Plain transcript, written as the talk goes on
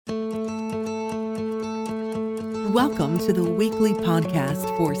Welcome to the weekly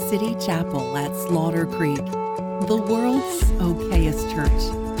podcast for City Chapel at Slaughter Creek, the world's okayest church,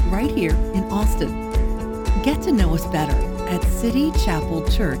 right here in Austin. Get to know us better at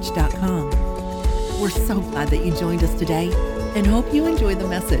citychapelchurch.com. We're so glad that you joined us today and hope you enjoy the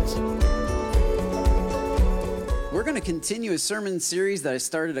message. We're going to continue a sermon series that I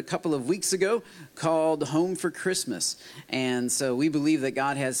started a couple of weeks ago called Home for Christmas. And so we believe that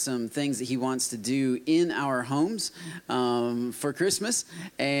God has some things that he wants to do in our homes for Christmas.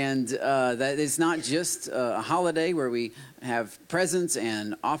 And that it's not just a holiday where we have presents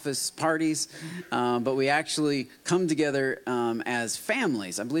and office parties, but we actually come together as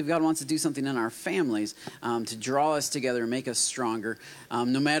families. I believe God wants to do something in our families to draw us together and make us stronger.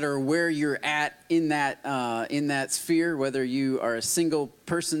 No matter where you're at in that sphere, whether you are a single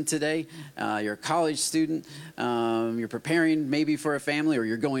person today, you're a college student, you're preparing maybe for a family, or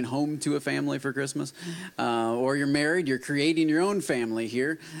you're going home to a family for Christmas, or you're married, you're creating your own family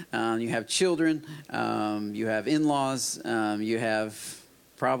here. You have children, you have in-laws, you have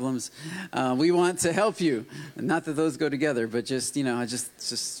problems. We want to help you. Not that those go together, but just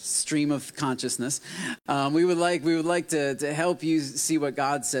stream of consciousness. We would like to help you see what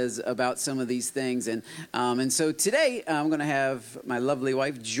God says about some of these things. And so today I'm going to have my lovely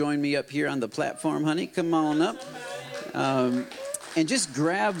wife join me up here on the platform. Honey, come on up. And just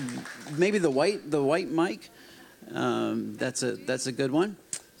grab maybe the white mic. That's a good one.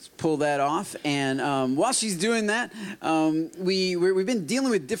 Pull that off, and while she's doing that, we've been dealing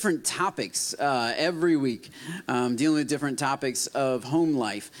with different topics every week, dealing with different topics of home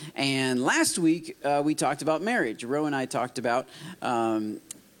life. And last week we talked about marriage. Ro and I talked about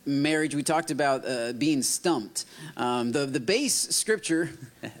marriage. We talked about being stumped. The base scripture,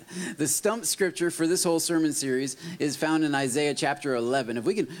 the stump scripture for this whole sermon series is found in Isaiah chapter 11. If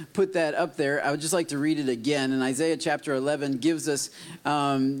we can put that up there, I would just like to read it again. And Isaiah chapter 11 gives us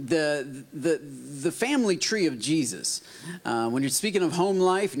the family tree of Jesus. When you're speaking of home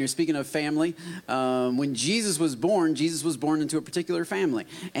life and you're speaking of family, when Jesus was born into a particular family.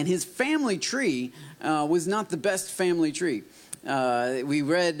 And his family tree was not the best family tree. We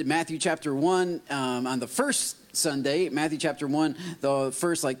read Matthew chapter 1 on the first Sunday. Matthew chapter 1, the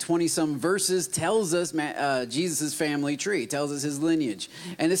first 20-some verses tells us Jesus' family tree, tells us his lineage.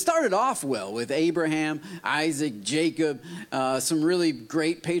 And it started off well with Abraham, Isaac, Jacob, some really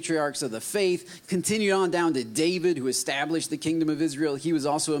great patriarchs of the faith. Continued on down to David, who established the kingdom of Israel. He was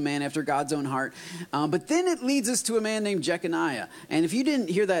also a man after God's own heart. But then it leads us to a man named Jeconiah. And if you didn't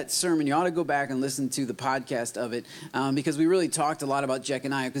hear that sermon, you ought to go back and listen to the podcast of it, because we really talked a lot about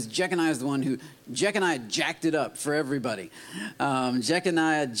Jeconiah, because Jeconiah is the one who Jeconiah jacked it up for everybody.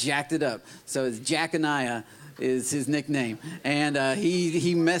 Jeconiah jacked it up. So it's Jeconiah is his nickname, and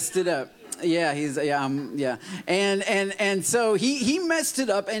he messed it up. And so he messed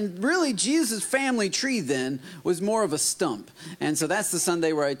it up, and really Jesus' family tree then was more of a stump. And so that's the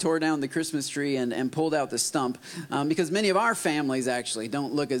Sunday where I tore down the Christmas tree and pulled out the stump, because many of our families actually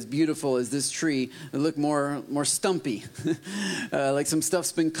don't look as beautiful as this tree. They look more stumpy. Like some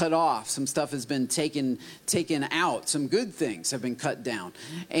stuff's been cut off, some stuff has been taken out, some good things have been cut down.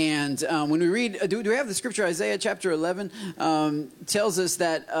 And when we read, do we have the scripture? Isaiah chapter 11 tells us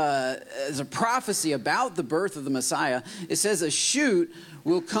that as a prophecy about the birth of the Messiah. It says a shoot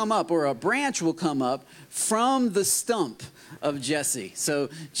will come up, or a branch will come up from the stump of Jesse. So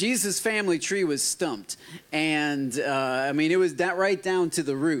Jesus' family tree was stumped, and it was that right down to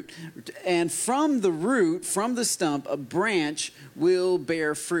the root. And from the root, from the stump, a branch will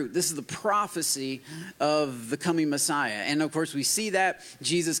bear fruit. This is the prophecy of the coming Messiah. And of course we see that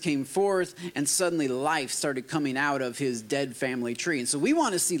Jesus came forth, and suddenly life started coming out of his dead family tree. And so we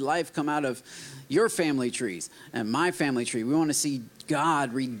want to see life come out of your family trees and my family tree. We want to see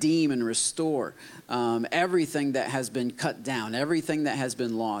God redeem and restore everything that has been cut down, everything that has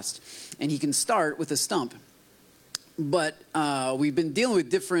been lost. And he can start with a stump. But we've been dealing with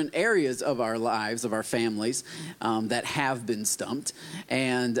different areas of our lives, of our families, that have been stumped.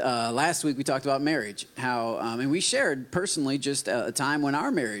 And last week we talked about marriage, how, and we shared personally just a time when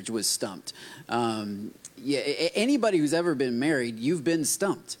our marriage was stumped. Anybody who's ever been married, you've been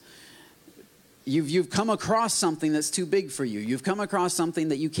stumped. You've come across something that's too big for you. You've come across something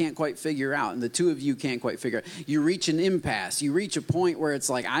that you can't quite figure out, and the two of you can't quite figure out. You reach an impasse. You reach a point where it's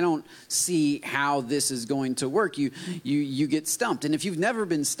like, I don't see how this is going to work. You get stumped. And if you've never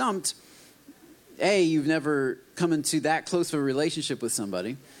been stumped, you've never come into that close of a relationship with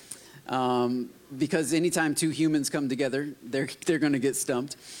somebody. Because anytime two humans come together, they're going to get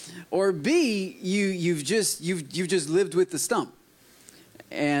stumped. Or B, you've just lived with the stump.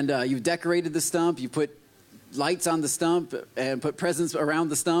 And you've decorated the stump. You put lights on the stump and put presents around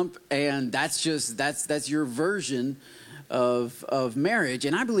the stump, and that's your version of marriage.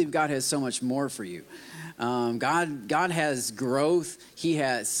 And I believe God has so much more for you. God has growth. He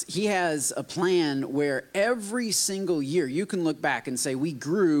has a plan where every single year you can look back and say, we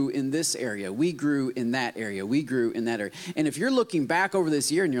grew in this area, we grew in that area, we grew in that area. And if you're looking back over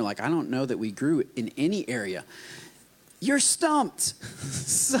this year and you're like, I don't know that we grew in any area, you're stumped.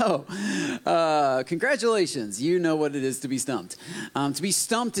 So, congratulations. You know what it is to be stumped. To be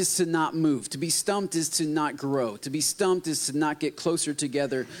stumped is to not move. To be stumped is to not grow. To be stumped is to not get closer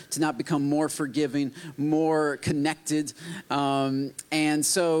together, to not become more forgiving, more connected. And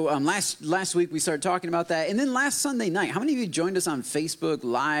so last week we started talking about that. And then last Sunday night, how many of you joined us on Facebook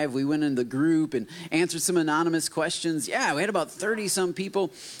Live? We went in the group and answered some anonymous questions. Yeah, we had about 30-some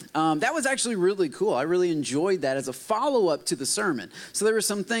people. That was actually really cool. I really enjoyed that as a follow-up to the sermon. So there were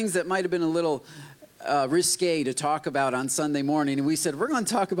some things that might have been a little risque to talk about on Sunday morning, and we said we're going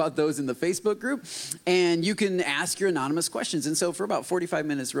to talk about those in the Facebook group, and you can ask your anonymous questions. And so for about 45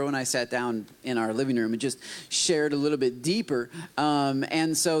 minutes, Ro and I sat down in our living room and just shared a little bit deeper.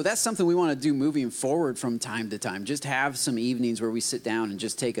 And so that's something we want to do moving forward from time to time. Just have some evenings where we sit down and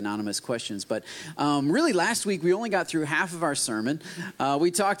just take anonymous questions. But really last week we only got through half of our sermon.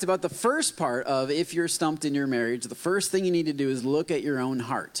 We talked about the first part of if you're stumped in your marriage. The first thing you need to do is look at your own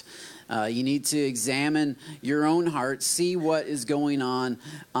heart. You need to examine your own heart, see what is going on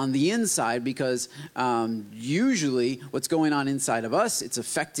the inside, because usually what's going on inside of us, it's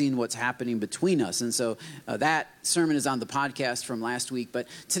affecting what's happening between us. And so that sermon is on the podcast from last week. But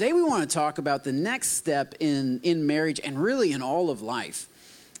today we want to talk about the next step in marriage and really in all of life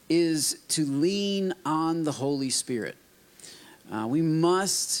is to lean on the Holy Spirit. We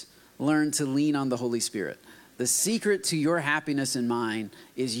must learn to lean on the Holy Spirit. The secret to your happiness and mine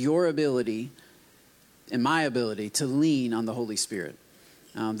is your ability and my ability to lean on the Holy Spirit.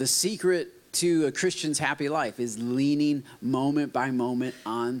 The secret to a Christian's happy life is leaning moment by moment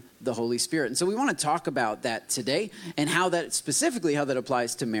on the Holy Spirit. And so we want to talk about that today and how that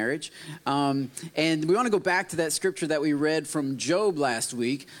applies to marriage. And we want to go back to that scripture that we read from Job last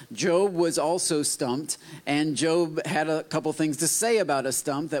week. Job was also stumped, and Job had a couple things to say about a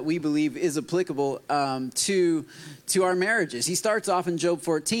stump that we believe is applicable to our marriages. He starts off in Job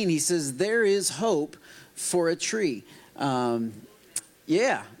 14. He says, there is hope for a tree.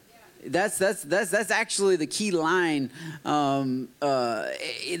 That's actually the key line.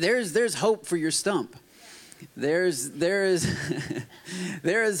 There's hope for your stump. There is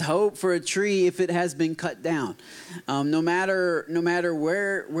hope for a tree if it has been cut down. No matter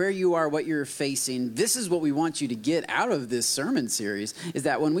where you are, what you're facing, this is what we want you to get out of this sermon series, is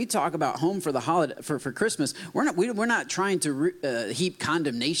that when we talk about home for the holiday, for Christmas, we're not trying to heap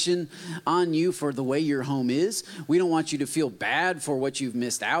condemnation on you for the way your home is. We don't want you to feel bad for what you've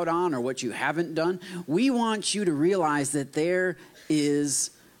missed out on or what you haven't done. We want you to realize that there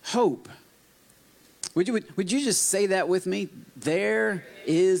is hope. Would you just say that with me? There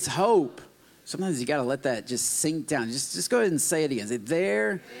is hope. Sometimes you got to let that just sink down. Just go ahead and say it again. Say,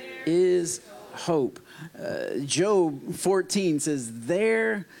 there is hope. Job 14 says,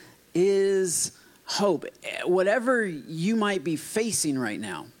 there is hope. Whatever you might be facing right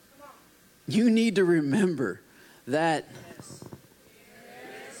now, you need to remember that.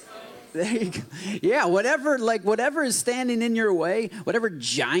 There you go. Yeah, whatever is standing in your way, whatever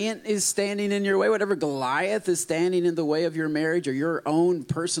giant is standing in your way, whatever Goliath is standing in the way of your marriage or your own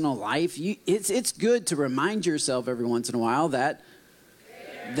personal life, it's good to remind yourself every once in a while that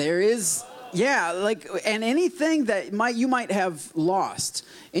there is, and anything that you might have lost,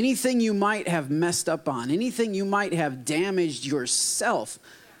 anything you might have messed up on, anything you might have damaged yourself.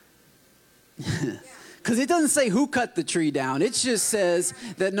 Because it doesn't say who cut the tree down. It just says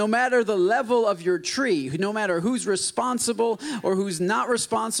that no matter the level of your tree, no matter who's responsible or who's not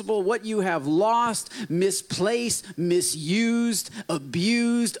responsible, what you have lost, misplaced, misused,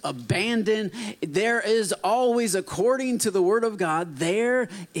 abused, abandoned, there is always, according to the Word of God, there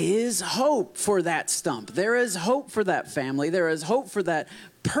is hope for that stump. There is hope for that family. There is hope for that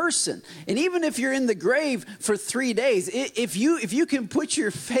person. And even if you're in the grave for 3 days, if you can put your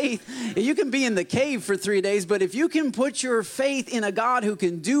faith, you can be in the cave for 3 days, but if you can put your faith in a God who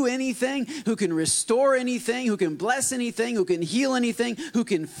can do anything, who can restore anything, who can bless anything, who can heal anything, who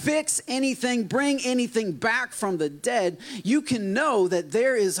can fix anything, bring anything back from the dead, you can know that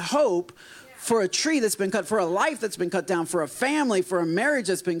there is hope for a tree that's been cut, for a life that's been cut down, for a family, for a marriage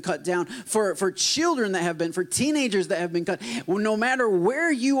that's been cut down, for children that have been, for teenagers that have been cut. Well, no matter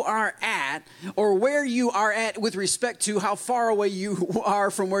where you are at or where you are at with respect to how far away you are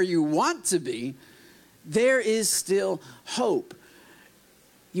from where you want to be, There is still hope.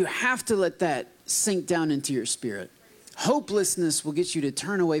 You have to let that sink down into your spirit. Hopelessness will get you to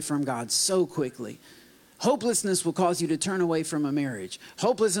turn away from God so quickly. Hopelessness will cause you to turn away from a marriage.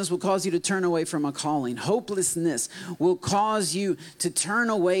 Hopelessness will cause you to turn away from a calling. Hopelessness will cause you to turn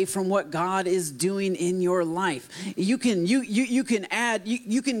away from what God is doing in your life. You can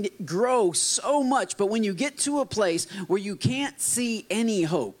grow so much, but when you get to a place where you can't see any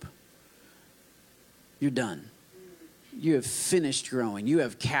hope, you're done. You have finished growing. You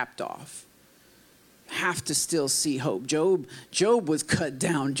have capped off. Have to still see hope. Job was cut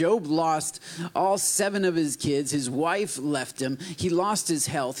down. Job lost all 7 of his kids. His wife left him. He lost his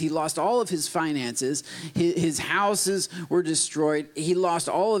health. He lost all of his finances. His houses were destroyed. He lost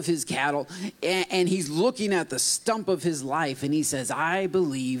all of his cattle. And he's looking at the stump of his life and he says, I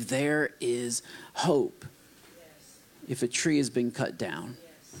believe there is hope. Yes. If a tree has been cut down.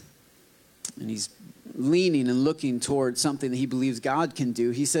 Yes. And he's leaning and looking toward something that he believes God can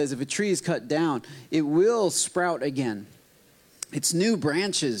do. He says, if a tree is cut down, it will sprout again. Its new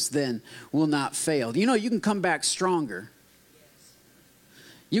branches then will not fail. You know, you can come back stronger.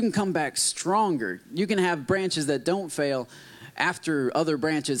 You can come back stronger. You can have branches that don't fail after other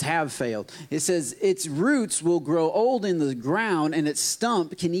branches have failed. It says, its roots will grow old in the ground and its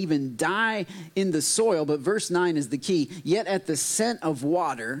stump can even die in the soil. But verse 9 is the key. Yet at the scent of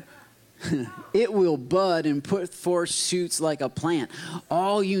water, it will bud and put forth shoots like a plant.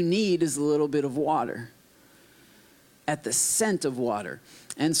 All you need is a little bit of water. At the scent of water.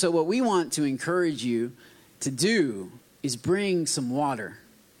 And so what we want to encourage you to do is bring some water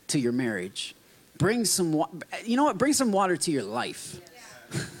to your marriage. Bring some you know what? Bring some water to your life.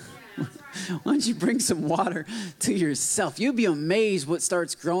 Why don't you bring some water to yourself? You'll be amazed what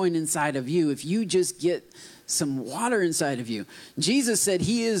starts growing inside of you if you just get some water inside of you. Jesus said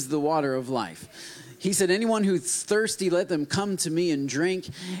he is the water of life. He said, anyone who's thirsty, let them come to me and drink.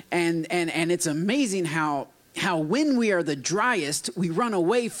 And it's amazing how when we are the driest, we run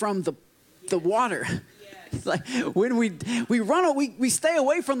away from the water. Yes. Like when we stay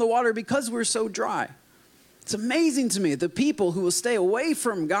away from the water because we're so dry. It's amazing to me, the people who will stay away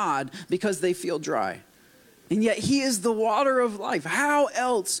from God because they feel dry. And yet he is the water of life. How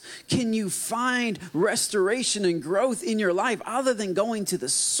else can you find restoration and growth in your life other than going to the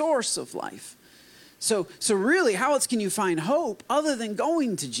source of life? So really, how else can you find hope other than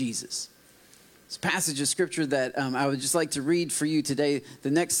going to Jesus? This passage of scripture that I would just like to read for you today, the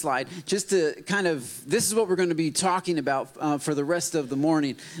next slide, just to kind of, this is what we're going to be talking about for the rest of the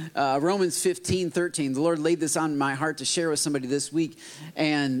morning. Romans 15:13. The Lord laid this on my heart to share with somebody this week,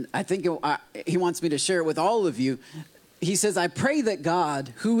 and I think he wants me to share it with all of you. He says, I pray that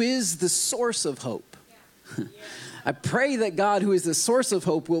God, who is the source of hope, I pray that God, who is the source of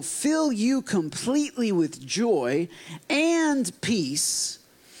hope, will fill you completely with joy and peace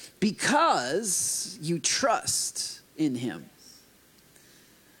because you trust in him.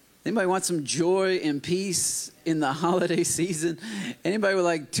 Anybody want some joy and peace in the holiday season? Anybody would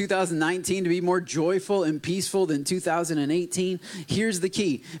like 2019 to be more joyful and peaceful than 2018? Here's the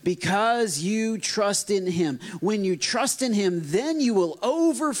key. Because you trust in him. When you trust in him, then you will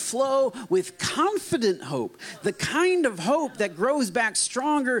overflow with confident hope. The kind of hope that grows back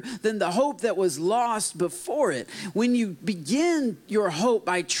stronger than the hope that was lost before it. When you begin your hope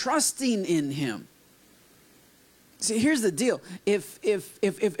by trusting in him. See, here's the deal. If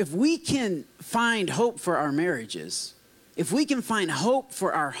we can find hope for our marriages, if we can find hope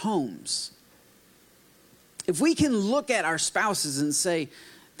for our homes, if we can look at our spouses and say,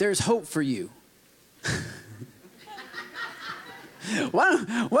 there's hope for you. Why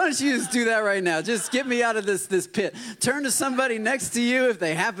don't you just do that right now? Just get me out of this pit. Turn to somebody next to you if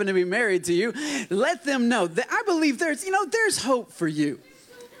they happen to be married to you. Let them know that I believe there's hope for you.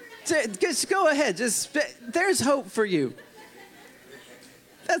 Just go ahead. There's hope for you.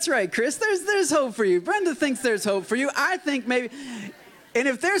 That's right, Chris. There's hope for you. Brenda thinks there's hope for you. I think maybe. And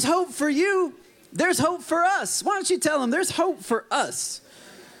if there's hope for you, there's hope for us. Why don't you tell them there's hope for us?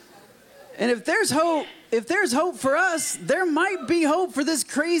 And if there's hope for us, there might be hope for this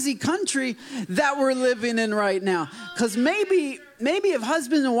crazy country that we're living in right now. Because maybe if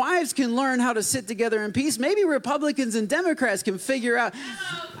husbands and wives can learn how to sit together in peace, maybe Republicans and Democrats can figure out.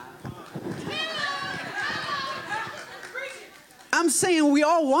 I'm saying we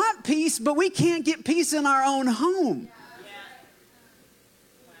all want peace, but we can't get peace in our own home.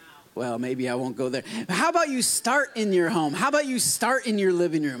 well, maybe I won't go there. How about you start in your home? How about you start in your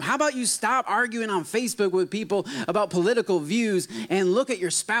living room? How about you stop arguing on Facebook with people about political views and look at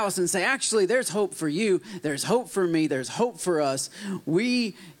your spouse and say, actually, there's hope for you. There's hope for me. There's hope for us.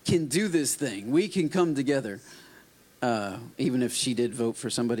 We can do this thing. We can come together. Even if she did vote for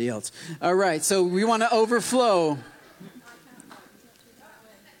somebody else. All right, so we want to overflow.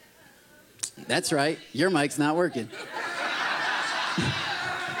 That's right. Your mic's not working.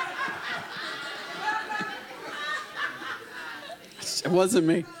 It wasn't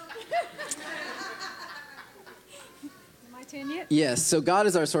me. My turn yet? Yes, so God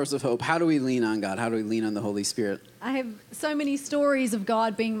is our source of hope. How do we lean on God? How do we lean on the Holy Spirit? I have so many stories of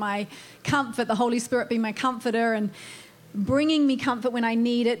God being my comfort, the Holy Spirit being my comforter, and bringing me comfort when I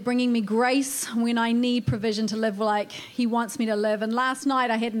need it, bringing me grace when I need provision to live like He wants me to live. And last night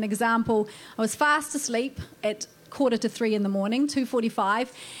I had an example. I was fast asleep at 2:45 in the morning, 2:45,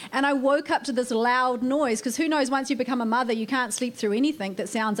 and I woke up to this loud noise, because who knows, once you become a mother, you can't sleep through anything that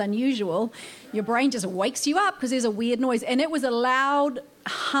sounds unusual. Your brain just wakes you up because there's a weird noise, and it was a loud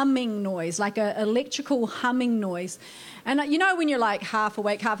humming noise, like an electrical humming noise. And you know when you're like half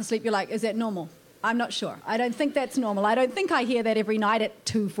awake, half asleep, you're like, is that normal? I'm not sure. I don't think that's normal. I don't think I hear that every night at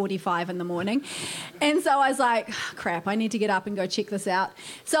 2:45 in the morning. And so I was like, crap, I need to get up and go check this out.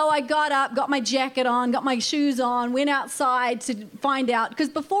 So I got up, got my jacket on, got my shoes on, went outside to find out. Because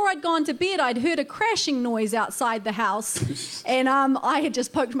before I'd gone to bed, I'd heard a crashing noise outside the house. And I had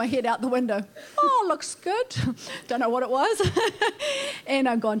just poked my head out the window. Oh, looks good. Don't know what it was. And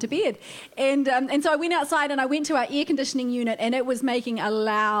I'd gone to bed. And so I went outside and I went to our air conditioning unit, and it was making a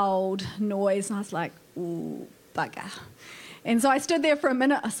loud noise. And I was like, ooh, bugger. And so I stood there for a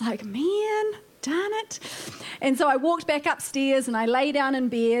minute. I was like, man, darn it. And so I walked back upstairs and I lay down in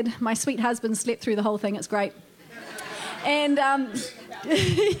bed. My sweet husband slept through the whole thing. It's great. And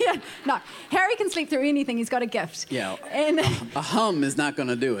yeah, no, Harry can sleep through anything. He's got a gift. Yeah, and a hum is not going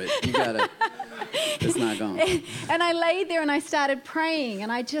to do it. You got it. It's not going. And I laid there and I started praying, and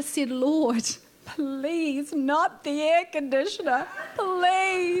I just said, Lord, please, not the air conditioner.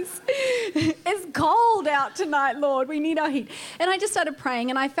 Please. It's cold out tonight, Lord. We need our heat. And I just started praying,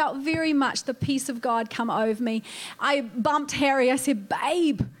 and I felt very much the peace of God come over me. I bumped Harry. I said,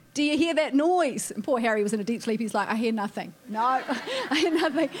 babe, do you hear that noise? And poor Harry was in a deep sleep. He's like, I hear nothing. No, I hear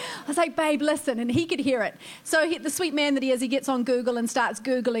nothing. I was like, babe, listen. And he could hear it. So the sweet man that he is, he gets on Google and starts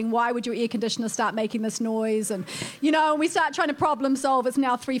Googling, why would your air conditioner start making this noise? And, we start trying to problem solve. It's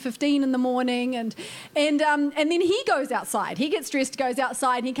now 3:15 in the morning. And then he goes outside. He gets dressed, goes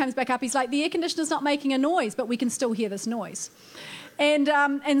outside, and he comes back up. He's like, the air conditioner's not making a noise, but we can still hear this noise. And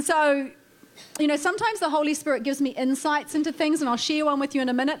so... sometimes the Holy Spirit gives me insights into things, and I'll share one with you in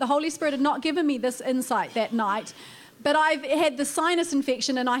a minute. The Holy Spirit had not given me this insight that night, but I've had the sinus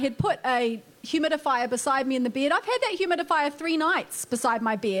infection, and I had put a humidifier beside me in the bed. I've had that humidifier 3 nights beside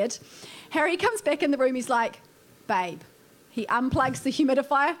my bed. Harry comes back in the room. He's like, babe. He unplugs the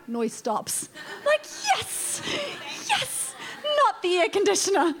humidifier. Noise stops. I'm like, yes, yes, not the air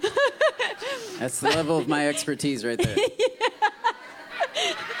conditioner. That's the level of my expertise right there.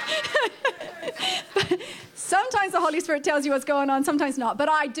 Sometimes the Holy Spirit tells you what's going on, sometimes not. But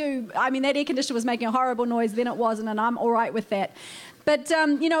I do. I mean, that air conditioner was making a horrible noise, then it wasn't, and I'm all right with that. But,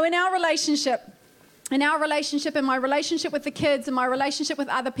 in our relationship, in my relationship with the kids, in my relationship with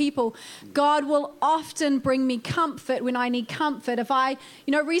other people, God will often bring me comfort when I need comfort. If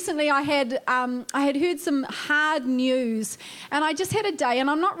recently I had heard some hard news, and I just had a day, and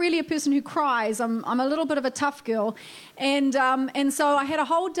I'm not really a person who cries. I'm a little bit of a tough girl. And so I had a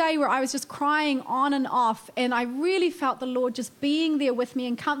whole day where I was just crying on and off, and I really felt the Lord just being there with me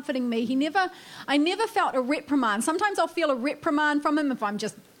and comforting me. I never felt a reprimand. Sometimes I'll feel a reprimand from Him if I'm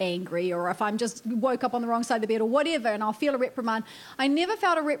just angry, or if I'm just woke up on the wrong side of the bed or whatever, and I'll feel a reprimand. I never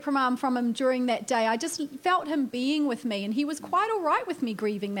felt a reprimand from Him during that day. I just felt Him being with me, and He was quite all right with me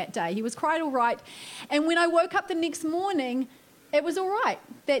grieving that day. He was quite all right. And when I woke up the next morning, it was all right.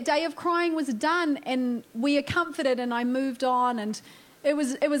 That day of crying was done, and we are comforted, and I moved on, and it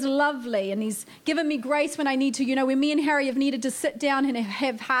was lovely. And He's given me grace when I need to. When me and Harry have needed to sit down and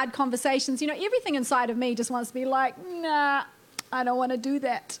have hard conversations, everything inside of me just wants to be like, nah, I don't want to do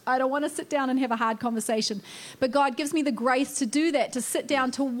that. I don't want to sit down and have a hard conversation. But God gives me the grace to do that, to sit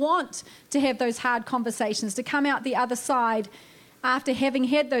down, to want to have those hard conversations, to come out the other side after having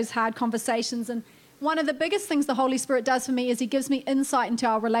had those hard conversations. And one of the biggest things the Holy Spirit does for me is He gives me insight into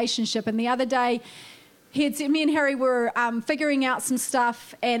our relationship. And the other day, me and Harry were figuring out some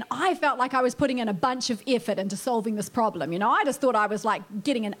stuff, and I felt like I was putting in a bunch of effort into solving this problem. You know, I just thought I was like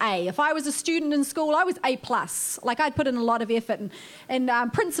getting an A. If I was a student in school, I was A+. Like I'd put in a lot of effort,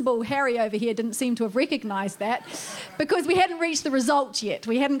 and Principal Harry over here didn't seem to have recognised that because we hadn't reached the result yet.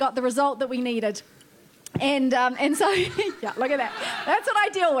 We hadn't got the result that we needed. And so, yeah, look at that. That's what I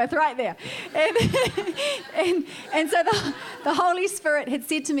deal with right there. And so the Holy Spirit had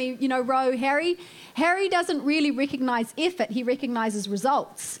said to me, you know, Ro, Harry doesn't really recognize effort. He recognizes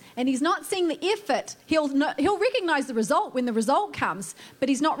results. And he's not seeing the effort. He'll recognize the result when the result comes, but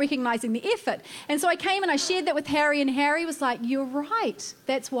he's not recognizing the effort. And so I came and I shared that with Harry, and Harry was like, you're right.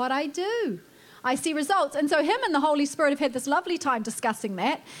 That's what I do. I see results. And so him and the Holy Spirit have had this lovely time discussing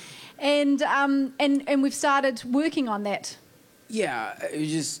that. And we've started working on that. Yeah,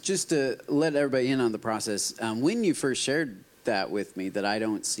 just to let everybody in on the process. When you first shared that with me, that I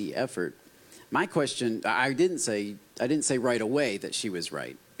don't see effort, my question, I didn't say right away that she was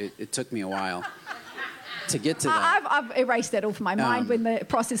right. It took me a while to get to that. I've erased that off my mind when the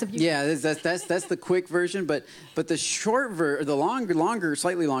process of you. Yeah, that's the quick version, but the short the longer,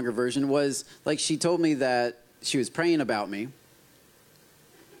 slightly longer version was like she told me that she was praying about me.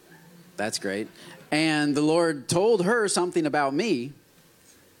 That's great. And the Lord told her something about me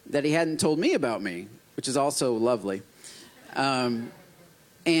that he hadn't told me about me, which is also lovely. And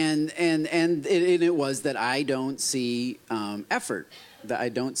it was that I don't see effort, that I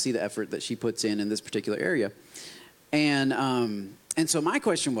don't see the effort that she puts in this particular area. And so my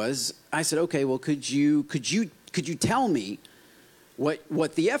question was, I said, okay, well, could you tell me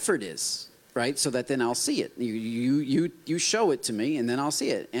what the effort is? Right, so that then I'll see it. You show it to me, and then I'll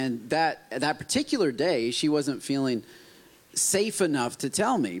see it. And that particular day, she wasn't feeling safe enough to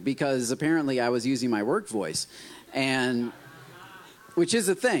tell me because apparently I was using my work voice, and which is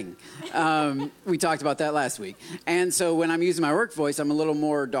a thing. We talked about that last week. And so when I'm using my work voice, I'm a little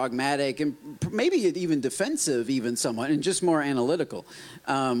more dogmatic and maybe even defensive, even somewhat, and just more analytical,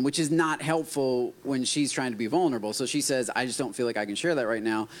 which is not helpful when she's trying to be vulnerable. So she says, I just don't feel like I can share that right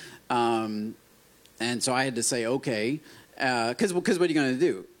now. And so I had to say, okay, because what are you going to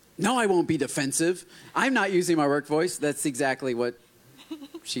do? No, I won't be defensive. I'm not using my work voice. That's exactly what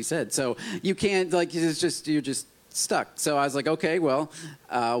she said. So you can't, like, you're just stuck. So I was like, okay, well,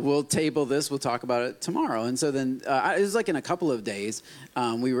 we'll table this. We'll talk about it tomorrow. And so then it was like in a couple of days,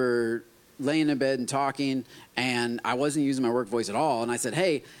 we were laying in bed and talking, and I wasn't using my work voice at all. And I said,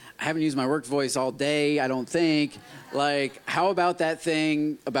 hey, I haven't used my work voice all day, I don't think. Like, how about that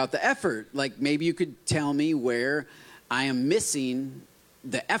thing about the effort? Like, maybe you could tell me where I am missing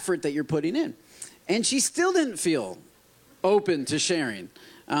the effort that you're putting in. And she still didn't feel open to sharing.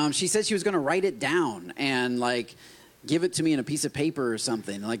 She said she was going to write it down and, like, give it to me in a piece of paper or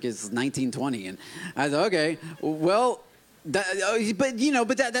something, like it's 1920. And I thought, okay, well...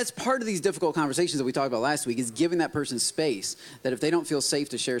 That's part of these difficult conversations that we talked about last week is giving that person space, that if they don't feel safe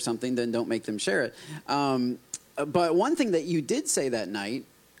to share something, then don't make them share it. But one thing that you did say that night,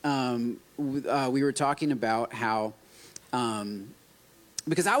 we were talking about how,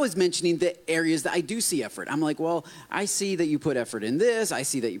 because I was mentioning the areas that I do see effort. I'm like, well, I see that you put effort in this. I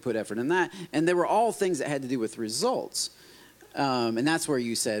see that you put effort in that. And they were all things that had to do with results. And that's where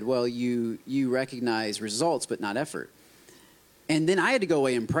you said, well, you recognize results but not effort. And then I had to go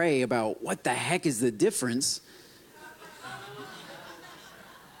away and pray about what the heck is the difference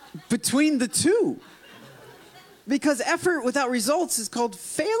between the two. Because effort without results is called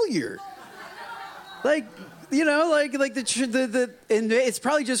failure. Like, you know, like and it's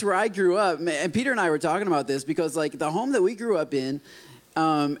probably just where I grew up. And Peter and I were talking about this because, like, the home that we grew up in,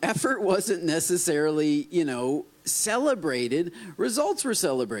 effort wasn't necessarily, celebrated. Results were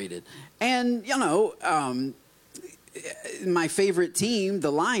celebrated. And, my favorite team, the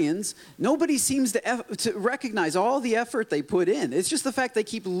Lions, nobody seems to recognize all the effort they put in. It's just the fact they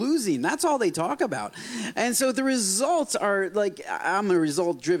keep losing. That's all they talk about. And so the results are like, I'm a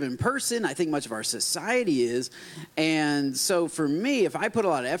result-driven person. I think much of our society is. And so for me, if I put a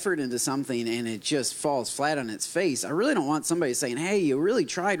lot of effort into something and it just falls flat on its face, I really don't want somebody saying, hey, you really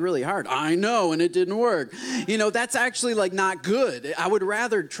tried really hard. I know, and it didn't work. That's actually like not good. I would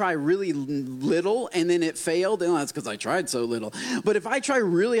rather try really little and then it failed. And that's because I tried so little. But if I try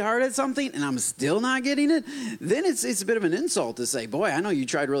really hard at something and I'm still not getting it, then it's a bit of an insult to say, boy, I know you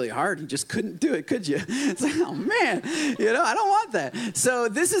tried really hard. You just couldn't do it, could you? It's like, oh, man, I don't want that. So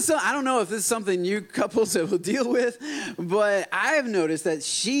I don't know if this is something you couples will deal with, but I have noticed that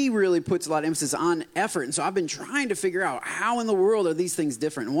she really puts a lot of emphasis on effort. And so I've been trying to figure out how in the world are these things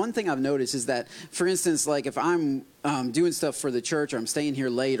different. And one thing I've noticed is that, for instance, like if I'm doing stuff for the church, or I'm staying here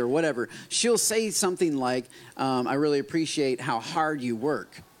late or whatever, she'll say something like, I really appreciate how hard you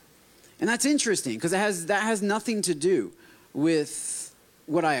work. And that's interesting because that has nothing to do with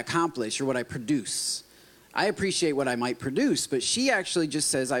what I accomplish or what I produce. I appreciate what I might produce, but she actually just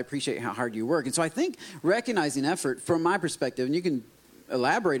says, I appreciate how hard you work. And so I think recognizing effort from my perspective, and you can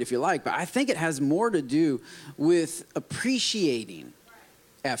elaborate if you like, but I think it has more to do with appreciating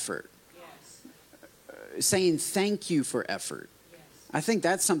effort. Saying thank you for effort. I think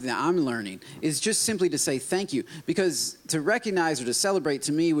that's something that I'm learning, is just simply to say thank you. Because to recognize or to celebrate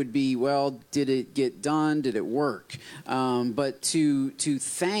to me would be, well, did it get done? Did it work? But to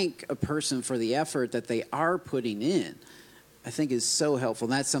thank a person for the effort that they are putting in, I think is so helpful.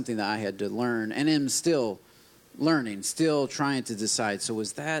 And that's something that I had to learn and am still learning, still trying to decide. So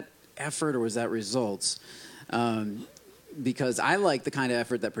was that effort or was that results? Because I like the kind of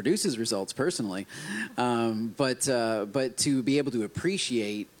effort that produces results personally, but to be able to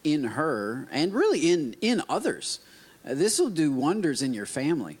appreciate in her and really in others, this will do wonders in your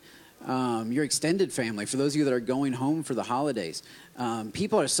family, your extended family. For those of you that are going home for the holidays,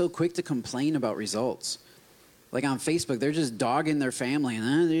 people are so quick to complain about results. Like on Facebook, they're just dogging their family,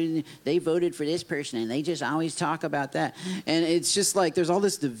 and they voted for this person, and they just always talk about that. And it's just like there's all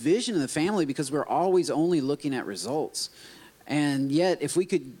this division in the family because we're always only looking at results. And yet, if we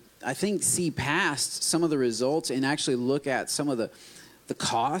could, I think, see past some of the results and actually look at some of the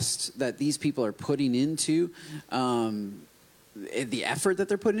cost that these people are putting into the effort that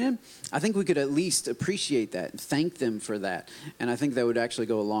they're putting in, I think we could at least appreciate that and thank them for that. And I think that would actually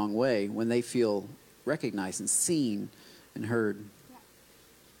go a long way when they feel recognized and seen and heard.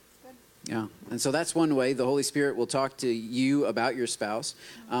 Yeah, and so that's one way. The Holy Spirit will talk to you about your spouse.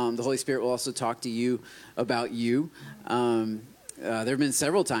 The Holy Spirit will also talk to you about you. There have been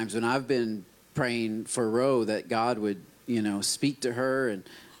several times when I've been praying for Ro that God would, speak to her and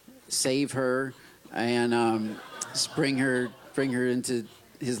save her and just bring her into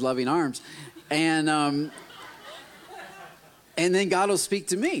His loving arms, and then God will speak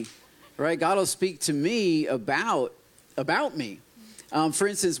to me. Right? God will speak to me about me. For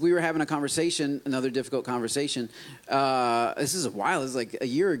instance, we were having a conversation, another difficult conversation. This is like a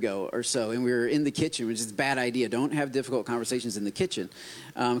year ago or so, and we were in the kitchen, which is a bad idea. Don't have difficult conversations in the kitchen,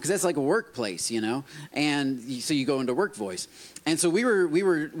 because that's like a workplace, And so you go into work voice. And so we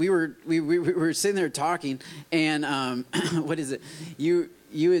were sitting there talking, and what is it? You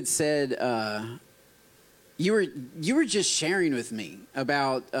had said. You were just sharing with me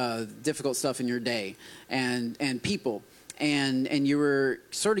about difficult stuff in your day and people, and you were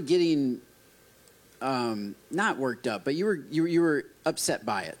sort of getting not worked up, but you were upset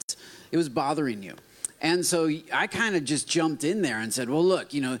by it. It was bothering you, and so I kind of just jumped in there and said, "Well,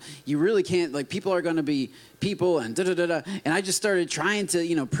 look, you really can't. Like, people are going to be people, and da da da da." And I just started trying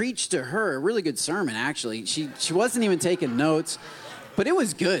to preach to her a really good sermon. Actually, she wasn't even taking notes. But it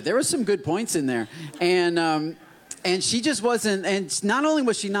was good. There were some good points in there. And she just wasn't, and not only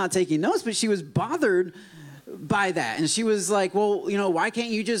was she not taking notes, but she was bothered by that. And she was like, well, why can't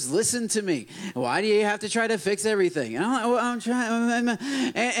you just listen to me? Why do you have to try to fix everything? And I'm like, well, I'm trying.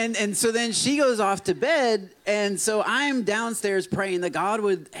 And so then she goes off to bed. And so I'm downstairs praying that God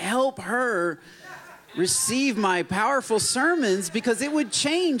would help her receive my powerful sermons, because it would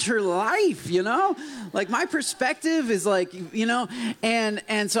change her life, like my perspective is like,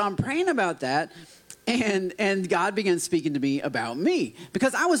 and so I'm praying about that. And God began speaking to me about me,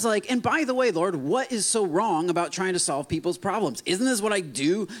 because I was like, and by the way, Lord, what is so wrong about trying to solve people's problems? Isn't this what I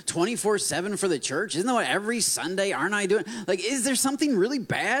do 24/7 for the church? Isn't that what every Sunday aren't I doing? Like, is there something really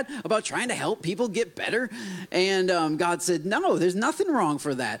bad about trying to help people get better? And God said, no, there's nothing wrong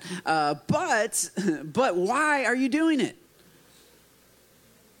for that. But why are you doing it?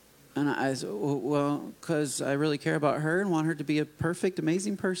 And I said, well, because I really care about her and want her to be a perfect,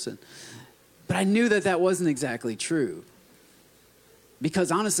 amazing person. But I knew that wasn't exactly true,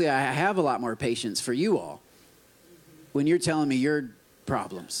 because honestly, I have a lot more patience for you all when you're telling me your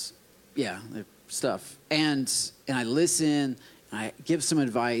problems, stuff, and I listen, I give some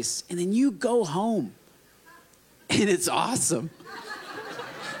advice, and then you go home, and it's awesome.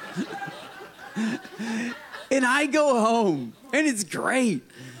 And I go home, and it's great,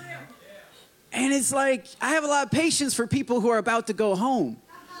 and it's like I have a lot of patience for people who are about to go home.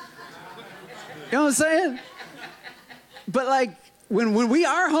 You know what I'm saying? But like when we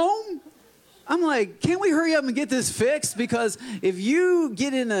are home, I'm like, can't we hurry up and get this fixed? Because if you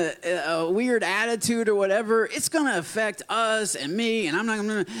get in a weird attitude or whatever, it's going to affect us and me, and I'm not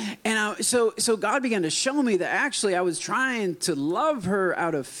going to. And so God began to show me that actually I was trying to love her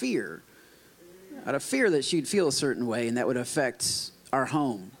out of fear. out of fear that she'd feel a certain way and that would affect our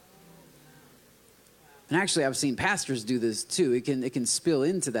home. And actually, I've seen pastors do this too. It can spill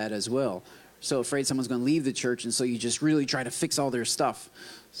into that as well. So afraid someone's going to leave the church, and so you just really try to fix all their stuff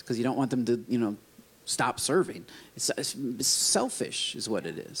because you don't want them to, stop serving. It's selfish is what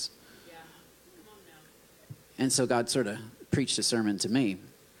it is. Yeah. Come on now. And so God sort of preached a sermon to me.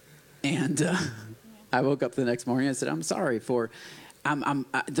 And I woke up the next morning and I said, I'm sorry for...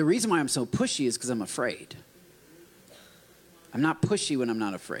 the reason why I'm so pushy is because I'm afraid. I'm not pushy when I'm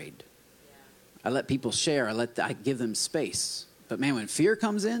not afraid. I let people share. I give them space. But man, when fear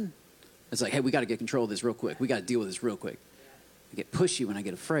comes in, it's like, hey, we got to get control of this real quick. We got to deal with this real quick. I get pushy when I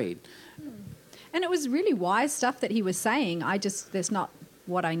get afraid. And it was really wise stuff that he was saying. That's not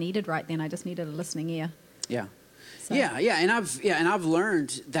what I needed right then. I just needed a listening ear. Yeah. So. Yeah. And I've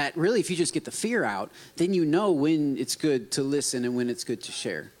learned that really if you just get the fear out, then you know when it's good to listen and when it's good to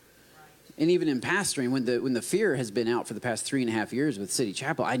share. And even in pastoring, when the fear has been out for the past 3.5 years with City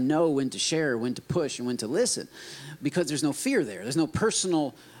Chapel, I know when to share, when to push, and when to listen, because there's no fear there. There's no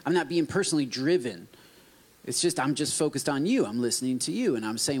personal. I'm not being personally driven. It's just I'm just focused on you. I'm listening to you, and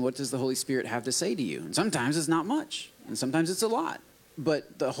I'm saying, what does the Holy Spirit have to say to you? And sometimes it's not much, and sometimes it's a lot.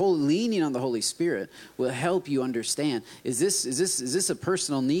 But the whole leaning on the Holy Spirit will help you understand, is this a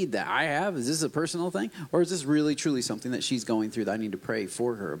personal need that I have? Is this a personal thing? Or is this really, truly something that she's going through that I need to pray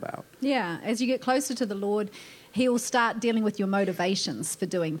for her about? Yeah, as you get closer to the Lord, he will start dealing with your motivations for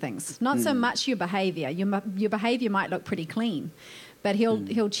doing things. Not so much your behavior. Your behavior might look pretty clean, but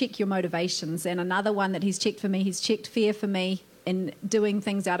he'll check your motivations. And another one that he's checked for me, he's checked fear for me, in doing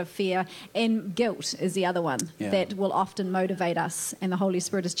things out of fear, and guilt is the other one that will often motivate us, and the Holy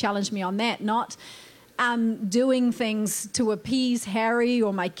Spirit has challenged me on that, not doing things to appease Harry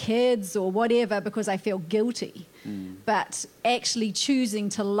or my kids or whatever because I feel guilty, but actually choosing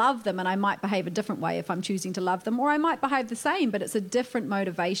to love them. And I might behave a different way if I'm choosing to love them, or I might behave the same, but it's a different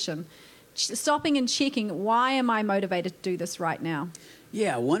motivation. Stopping and checking, why am I motivated to do this right now?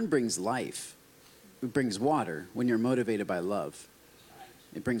 Yeah, one brings life. It brings water when you're motivated by love.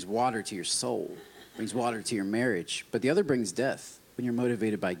 It brings water to your soul. It brings water to your marriage. But the other brings death when you're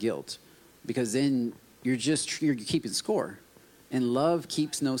motivated by guilt, because then you're keeping score, and love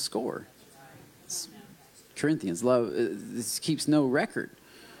keeps no score. It's Corinthians, love this keeps no record.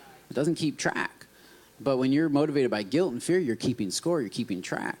 It doesn't keep track. But when you're motivated by guilt and fear, you're keeping score. You're keeping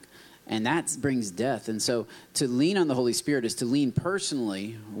track. And that brings death. And so to lean on the Holy Spirit is to lean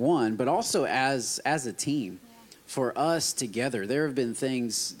personally, one, but also as a team. For us together, there have been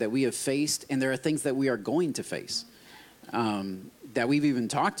things that we have faced, and there are things that we are going to face, that we've even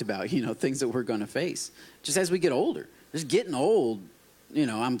talked about, things that we're going to face. Just as we get older. Just getting old,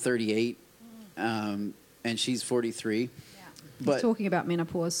 I'm 38, and she's 43. Yeah. But he's talking about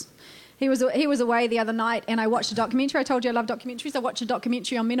menopause. He was away the other night, and I watched a documentary. I told you I love documentaries. I watched a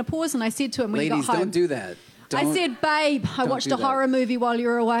documentary on menopause, and I said to him when he got home... Ladies, don't do that. I said, babe, I watched a horror movie while you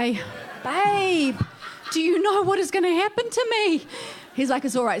were away. Babe, do you know what is going to happen to me? He's like,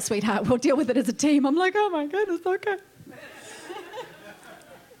 it's all right, sweetheart. We'll deal with it as a team. I'm like, oh, my goodness, okay.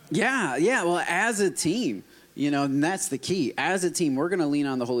 Yeah, well, as a team, and that's the key. As a team, we're going to lean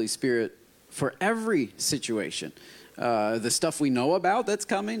on the Holy Spirit for every situation. The stuff we know about that's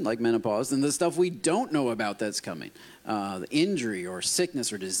coming, like menopause, and the stuff we don't know about that's coming. The injury or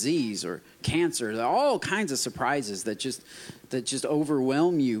sickness or disease or cancer, all kinds of surprises that just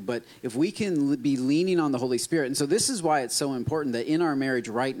overwhelm you. But if we can be leaning on the Holy Spirit, and so this is why it's so important that in our marriage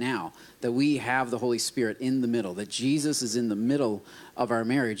right now, that we have the Holy Spirit in the middle, that Jesus is in the middle of our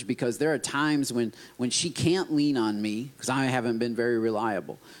marriage, because there are times when she can't lean on me because I haven't been very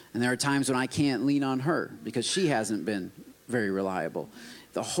reliable. And there are times when I can't lean on her because she hasn't been very reliable.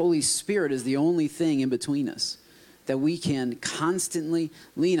 The Holy Spirit is the only thing in between us that we can constantly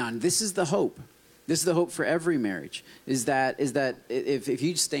lean on. This is the hope. This is the hope for every marriage, is that if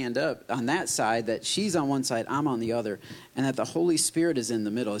you stand up on that side, that she's on one side, I'm on the other, and that the Holy Spirit is in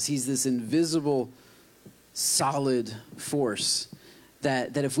the middle. He's this invisible, solid force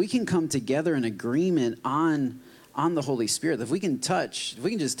that if we can come together in agreement on the Holy Spirit, if we can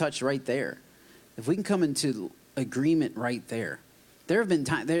just touch right there, if we can come into agreement right there. There have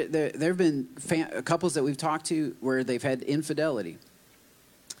been couples that we've talked to where they've had infidelity,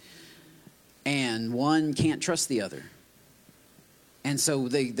 and one can't trust the other, and so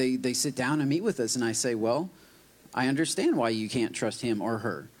they sit down and meet with us, and I say, well, I understand why you can't trust him or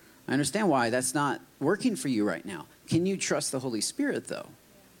her. I understand why that's not working for you right now. Can you trust the Holy Spirit, though?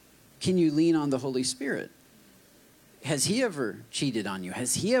 Can you lean on the Holy Spirit? Has he ever cheated on you?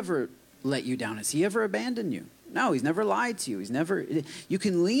 Has he ever let you down? Has he ever abandoned you? No, he's never lied to you. You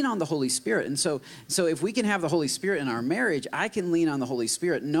can lean on the Holy Spirit. And so if we can have the Holy Spirit in our marriage, I can lean on the Holy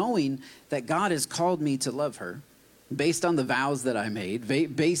Spirit knowing that God has called me to love her based on the vows that I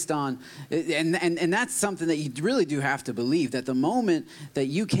made, based on, and that's something that you really do have to believe, that the moment that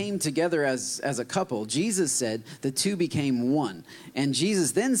you came together as a couple, Jesus said the two became one. And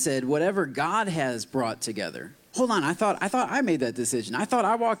Jesus then said, whatever God has brought together. Hold on, I thought I made that decision. I thought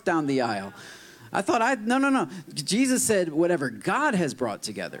I walked down the aisle. No. Jesus said, whatever God has brought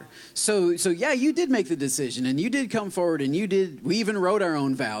together. So yeah, you did make the decision, and you did come forward, and we even wrote our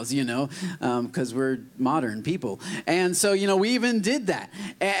own vows, because we're modern people. And so, we even did that.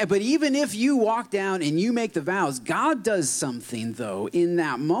 But even if you walk down and you make the vows, God does something, though, in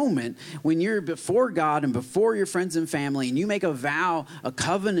that moment when you're before God and before your friends and family, and you make a vow, a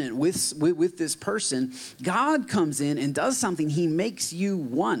covenant with this person, God comes in and does something. He makes you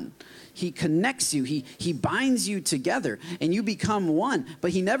one. He connects you. He binds you together, and you become one.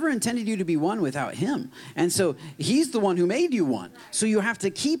 But he never intended you to be one without him. And so he's the one who made you one. So you have to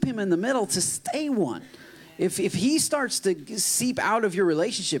keep him in the middle to stay one. If he starts to seep out of your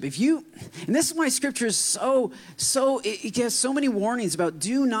relationship, and this is why Scripture is it has so many warnings about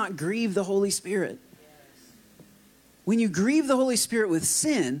do not grieve the Holy Spirit. When you grieve the Holy Spirit with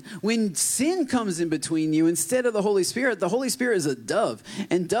sin, when sin comes in between you instead of the Holy Spirit is a dove,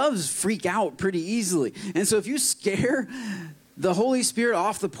 and doves freak out pretty easily. And so if you scare the Holy Spirit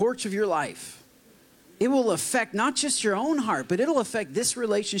off the porch of your life, it will affect not just your own heart, but it'll affect this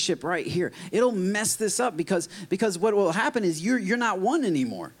relationship right here. It'll mess this up because what will happen is you're not one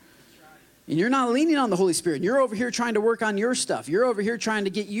anymore. And you're not leaning on the Holy Spirit. You're over here trying to work on your stuff. You're over here trying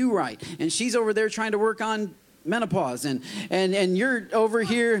to get you right. And she's over there trying to work on menopause, and you're over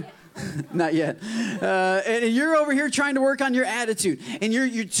here not yet, and you're over here trying to work on your attitude, and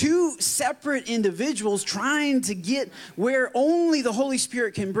you're two separate individuals trying to get where only the Holy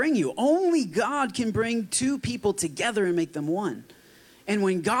Spirit can bring you. Only God can bring two people together and make them one. And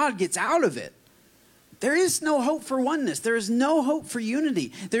when God gets out of it, there is no hope for oneness. There is no hope for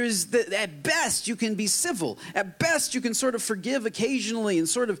unity. At best, you can be civil. At best, you can sort of forgive occasionally and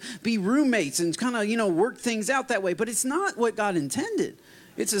sort of be roommates and kind of, work things out that way. But it's not what God intended.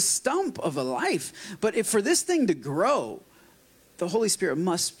 It's a stump of a life. But for this thing to grow, the Holy Spirit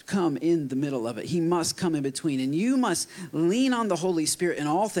must come in the middle of it. He must come in between. And you must lean on the Holy Spirit in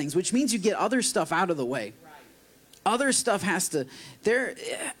all things, which means you get other stuff out of the way. Other stuff has to,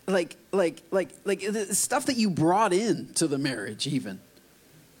 like the stuff that you brought into the marriage, even.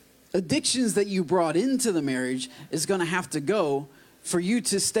 Addictions that you brought into the marriage is going to have to go for you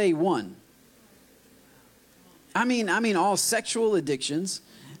to stay one. I mean all sexual addictions.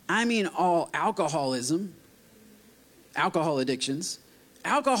 I mean all alcohol addictions.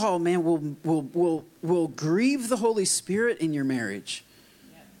 Alcohol, man, will grieve the Holy Spirit in your marriage.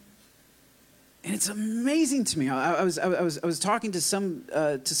 And it's amazing to me. I was talking to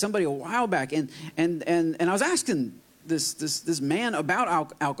somebody a while back, and I was asking this man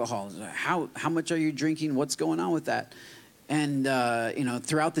about alcohol. How much are you drinking? What's going on with that? And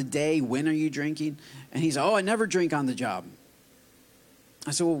throughout the day, when are you drinking? And he's, I never drink on the job.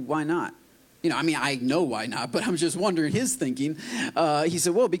 I said, well, why not? I know why not, but I'm just wondering his thinking. He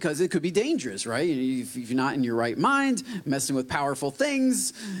said, well, because it could be dangerous, right? If you're not in your right mind, messing with powerful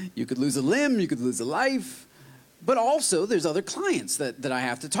things, you could lose a limb, you could lose a life. But also, there's other clients that I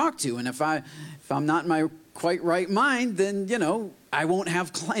have to talk to. And if I'm not in my quite right mind, then, I won't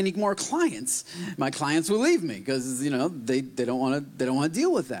have any more clients. My clients will leave me because, they don't want to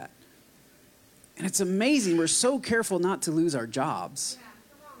deal with that. And it's amazing. We're so careful not to lose our jobs.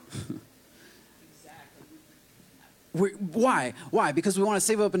 Why? Because we want to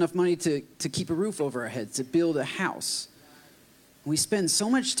save up enough money to keep a roof over our heads, to build a house. We spend so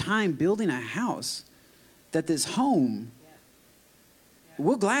much time building a house that this home,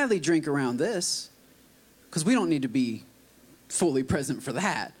 we'll gladly drink around this because we don't need to be fully present for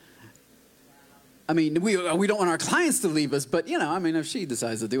that. We don't want our clients to leave us, but, if she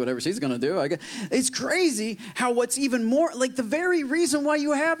decides to do whatever she's going to do, it's crazy how what's even more, like the very reason why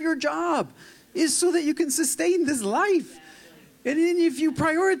you have your job is so that you can sustain this life. And then if you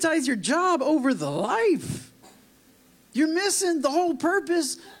prioritize your job over the life, you're missing the whole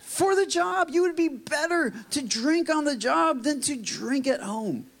purpose for the job. You would be better to drink on the job than to drink at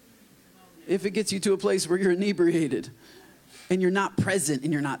home. If it gets you to a place where you're inebriated and you're not present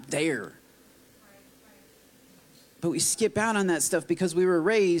and you're not there. But we skip out on that stuff because we were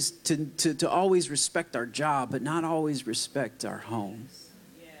raised to always respect our job, but not always respect our home.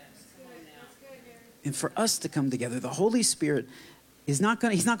 And for us to come together, the Holy Spirit he's not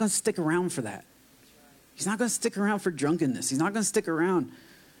going to stick around for that. He's not going to stick around for drunkenness. He's not going to stick around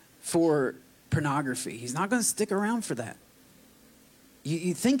for pornography. He's not going to stick around for that.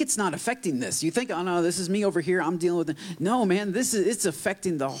 You think it's not affecting this. You think, oh no, this is me over here. I'm dealing with it. No, man, it's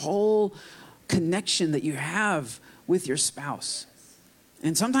affecting the whole connection that you have with your spouse.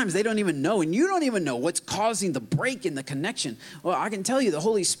 And sometimes they don't even know, and you don't even know what's causing the break in the connection. Well, I can tell you the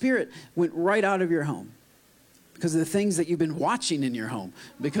Holy Spirit went right out of your home because of the things that you've been watching in your home,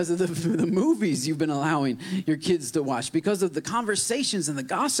 because of the movies you've been allowing your kids to watch, because of the conversations and the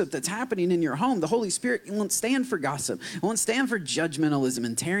gossip that's happening in your home. The Holy Spirit won't stand for gossip. It won't stand for judgmentalism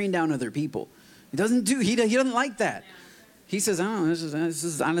and tearing down other people. He doesn't like that. He says, "Oh, this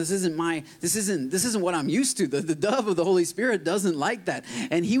isn't what I'm used to." The dove of the Holy Spirit doesn't like that,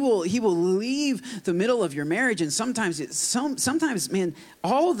 and he will leave the middle of your marriage. And sometimes, man,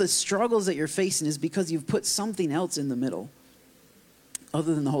 all the struggles that you're facing is because you've put something else in the middle,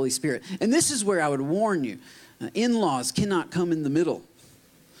 other than the Holy Spirit. And this is where I would warn you: in-laws cannot come in the middle.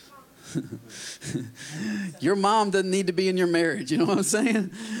 Your mom doesn't need to be in your marriage. You know what I'm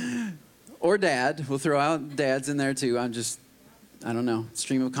saying? Or dad. We'll throw out dads in there too. I don't know,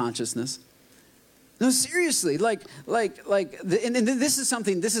 stream of consciousness. No, seriously, and this is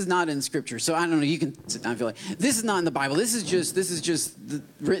something, this is not in Scripture. So I don't know, you can, I feel like, this is not in the Bible. This is just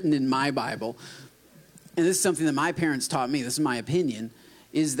written in my Bible. And this is something that my parents taught me. This is my opinion,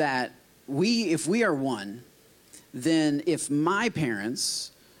 is that if we are one, then if my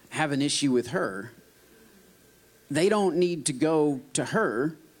parents have an issue with her, they don't need to go to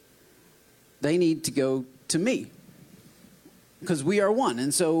her. They need to go to me, because we are one.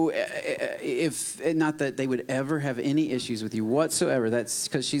 And so not that they would ever have any issues with you whatsoever. That's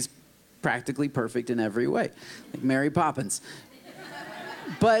because she's practically perfect in every way, like Mary Poppins.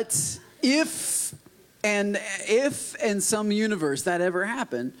 But if in some universe that ever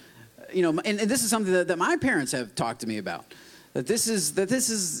happened, you know, and this is something that my parents have talked to me about,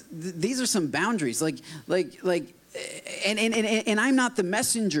 these are some boundaries, and I'm not the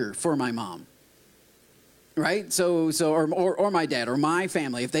messenger for my mom. Right? Or my dad or my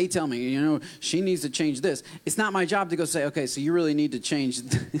family, if they tell me, you know, she needs to change this, it's not my job to go say, okay, so you really need to change.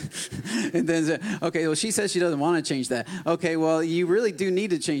 And then say, okay, well, she says she doesn't want to change that. Okay, well, you really do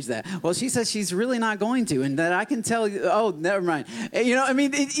need to change that. Well, she says she's really not going to, and that I can tell you, oh, never mind. You know, I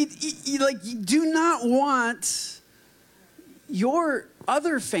mean, you do not want your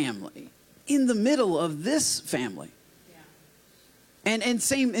other family in the middle of this family. And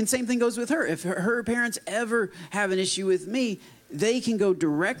same thing goes with her. If her parents ever have an issue with me, they can go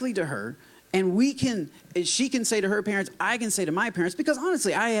directly to her, and she can say to her parents, I can say to my parents, because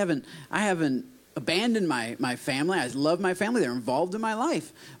honestly, I haven't abandoned my family. I love my family. They're involved in my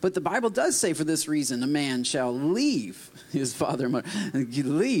life. But the Bible does say, for this reason, a man shall leave his father and mother,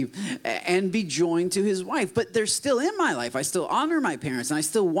 leave and be joined to his wife. But they're still in my life. I still honor my parents, and I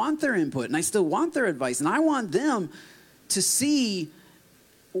still want their input, and I still want their advice, and I want them to see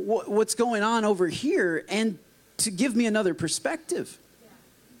what's going on over here and to give me another perspective,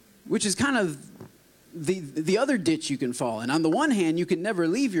 which is kind of the other ditch you can fall in. On the one hand, you can never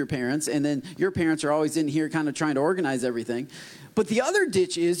leave your parents, and then your parents are always in here kind of trying to organize everything. But the other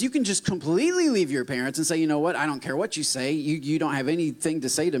ditch is you can just completely leave your parents and say, you know what, I don't care what you say. You don't have anything to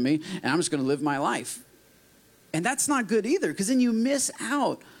say to me, and I'm just going to live my life. And that's not good either, because then you miss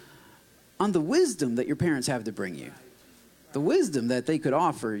out on the wisdom that your parents have to bring you. The wisdom that they could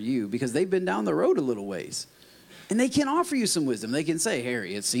offer you, because they've been down the road a little ways. And they can offer you some wisdom. They can say,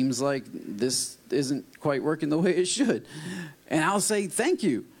 Harry, it seems like this isn't quite working the way it should. And I'll say, thank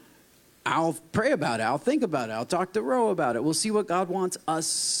you. I'll pray about it. I'll think about it. I'll talk to Ro about it. We'll see what God wants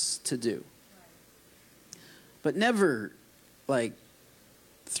us to do. But never,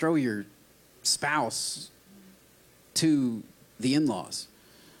 throw your spouse to the in-laws.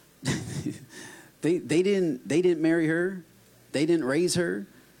 They didn't marry her. They didn't raise her.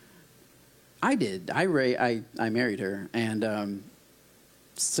 I did. I married her, and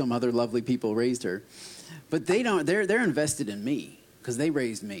some other lovely people raised her. But they don't. They're invested in me because they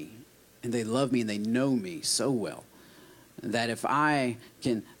raised me, and they love me, and they know me so well that if I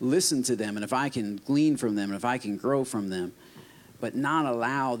can listen to them, and if I can glean from them, and if I can grow from them, but not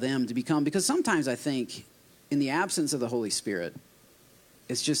allow them to become, because sometimes I think in the absence of the Holy Spirit,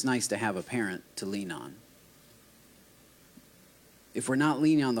 it's just nice to have a parent to lean on. If we're not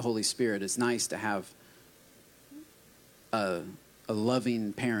leaning on the Holy Spirit, it's nice to have a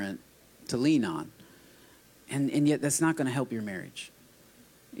loving parent to lean on. And yet that's not going to help your marriage.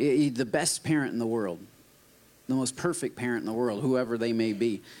 The best parent in the world, the most perfect parent in the world, whoever they may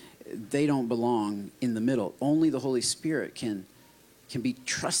be, they don't belong in the middle. Only the Holy Spirit can be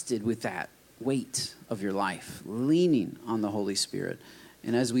trusted with that weight of your life, leaning on the Holy Spirit.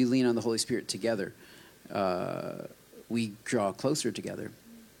 And as we lean on the Holy Spirit together, we draw closer together.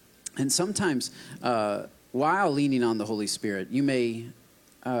 And sometimes while leaning on the Holy Spirit, you may,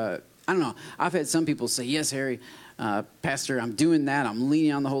 I don't know, I've had some people say, yes, Harry, Pastor, I'm doing that. I'm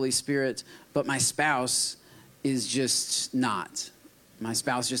leaning on the Holy Spirit, but my spouse is just not. My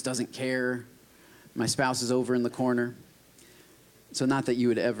spouse just doesn't care. My spouse is over in the corner. So not that you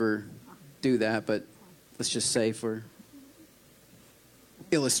would ever do that, but let's just say for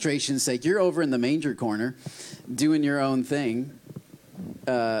illustration's sake, you're over in the manger corner doing your own thing,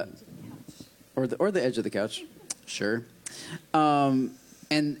 or the edge of the couch, sure. And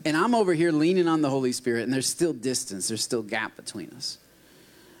I'm over here leaning on the Holy Spirit, and there's still distance, there's still gap between us.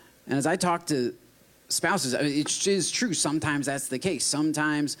 And as I talk to spouses, I mean, it is true. Sometimes that's the case.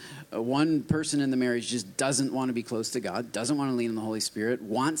 Sometimes one person in the marriage just doesn't want to be close to God, doesn't want to lean on the Holy Spirit,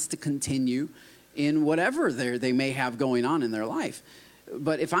 wants to continue in whatever they may have going on in their life.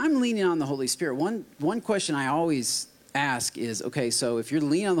 But if I'm leaning on the Holy Spirit, one question I always ask is, okay, so if you're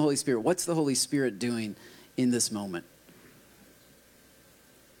leaning on the Holy Spirit, what's the Holy Spirit doing in this moment?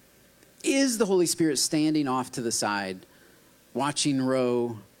 Is the Holy Spirit standing off to the side, watching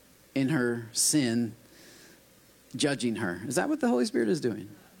Ro in her sin, judging her? Is that what the Holy Spirit is doing?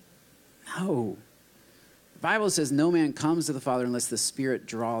 No. The Bible says no man comes to the Father unless the Spirit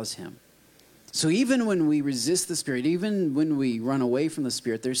draws him. So even when we resist the Spirit, even when we run away from the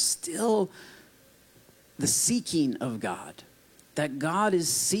Spirit, there's still the seeking of God. That God is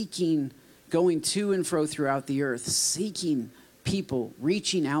seeking, going to and fro throughout the earth, seeking people,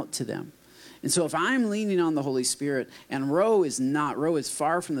 reaching out to them. And so if I'm leaning on the Holy Spirit and Ro is not, Ro is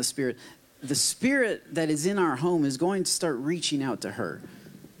far from the Spirit that is in our home is going to start reaching out to her.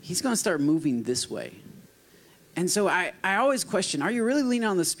 He's going to start moving this way. And so I always question, are you really leaning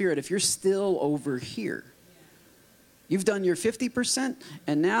on the Spirit if you're still over here? You've done your 50%,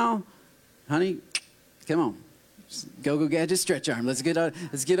 and now, honey, come on. Go get your stretch arm. Let's get over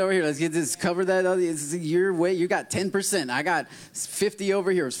here. Let's get this, cover that. It's your way. You got 10%. I got 50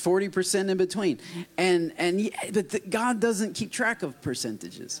 over here. It's 40% in between. But God doesn't keep track of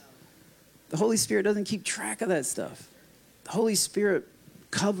percentages. The Holy Spirit doesn't keep track of that stuff. The Holy Spirit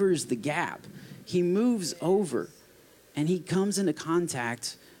covers the gap. He moves over, and he comes into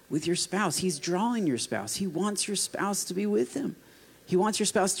contact with your spouse. He's drawing your spouse. He wants your spouse to be with him. He wants your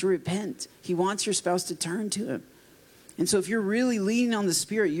spouse to repent. He wants your spouse to turn to him. And so if you're really leaning on the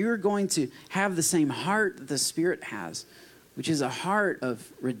Spirit, you're going to have the same heart that the Spirit has, which is a heart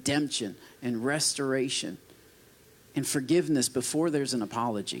of redemption and restoration and forgiveness before there's an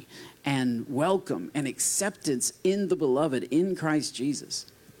apology, and welcome and acceptance in the beloved, in Christ Jesus.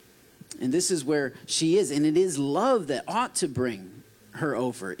 And this is where she is. And it is love that ought to bring her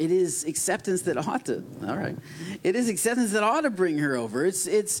over. It is acceptance that ought to. All right. It is acceptance that ought to bring her over. It's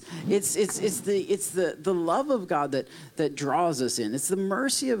the love of God that draws us in. It's the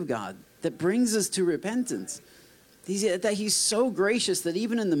mercy of God that brings us to repentance. That he's so gracious that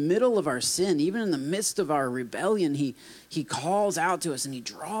even in the middle of our sin, even in the midst of our rebellion, he calls out to us and he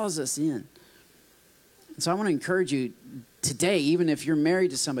draws us in. And so I want to encourage you today, even if you're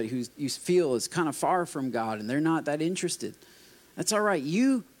married to somebody who you feel is kind of far from God and they're not that interested, that's all right.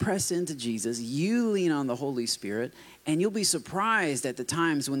 You press into Jesus, you lean on the Holy Spirit, and you'll be surprised at the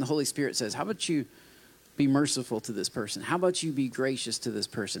times when the Holy Spirit says, how about you be merciful to this person? How about you be gracious to this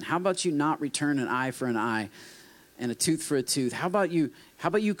person? How about you not return an eye for an eye and a tooth for a tooth? How about you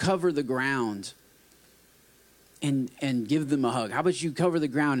cover the ground and give them a hug? How about you cover the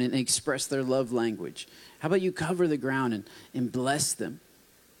ground and express their love language? How about you cover the ground and bless them?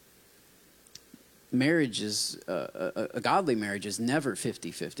 Marriage is, a godly marriage is never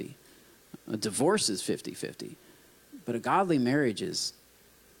 50-50. A divorce is 50-50. But a godly marriage is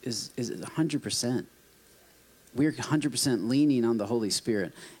 100%. We're 100% leaning on the Holy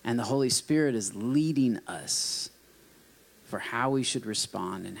Spirit. And the Holy Spirit is leading us for how we should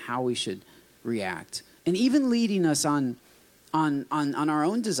respond and how we should react. And even leading us on our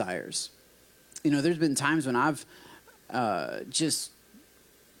own desires. You know, there's been times when I've just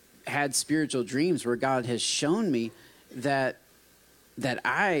had spiritual dreams where God has shown me that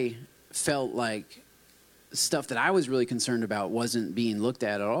I felt like stuff that I was really concerned about wasn't being looked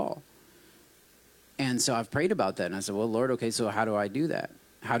at all. And so I've prayed about that. And I said, well, Lord, okay, so how do I do that?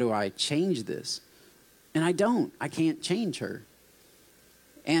 How do I change this? And I can't change her.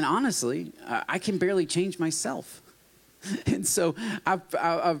 And honestly, I can barely change myself. And so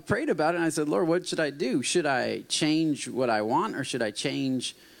I've prayed about it, and I said, Lord, what should I do? Should I change what I want, or should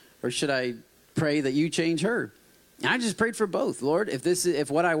I pray that you change her? And I just prayed for both. Lord,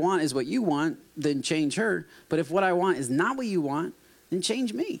 if what I want is what you want, then change her. But if what I want is not what you want, then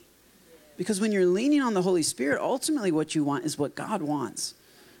change me. Because when you're leaning on the Holy Spirit, ultimately what you want is what God wants.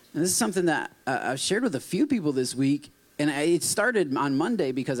 And this is something that I've shared with a few people this week. And it started on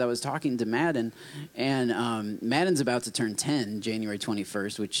Monday because I was talking to Madden. And Madden's about to turn 10 January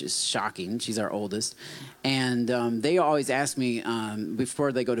 21st, which is shocking. She's our oldest. And they always ask me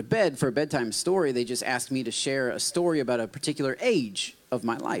before they go to bed for a bedtime story, they just ask me to share a story about a particular age of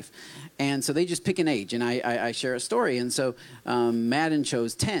my life. And so they just pick an age, and I share a story. And so Madden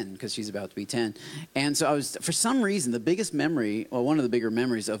chose 10 because she's about to be 10. And so I was, for some reason, the biggest memory, well, one of the bigger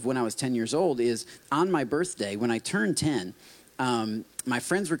memories of when I was 10 years old is on my birthday, when I turned 10, my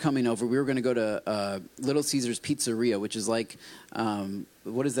friends were coming over. We were going to go to Little Caesar's Pizzeria, which is like,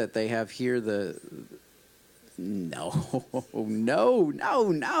 what is that they have here? No.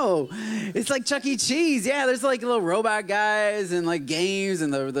 It's like Chuck E. Cheese. Yeah, there's like little robot guys and like games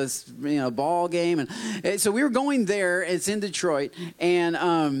and the ball game. And so we were going there. It's in Detroit. And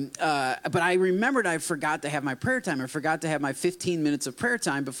but I remembered I forgot to have my prayer time. I forgot to have my 15 minutes of prayer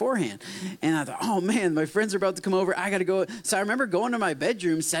time beforehand. And I thought, oh man, my friends are about to come over. I got to go. So I remember going to my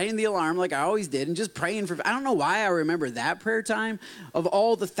bedroom, setting the alarm like I always did, and just praying for. I don't know why I remember that prayer time of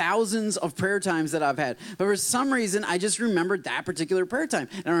all the thousands of prayer times that I've had. But for some reason, I just remembered that particular prayer time.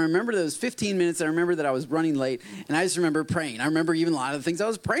 And I remember those 15 minutes. I remember that I was running late. And I just remember praying. I remember even a lot of the things I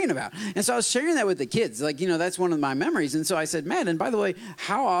was praying about. And so I was sharing that with the kids. Like, that's one of my memories. And so I said, man, and by the way,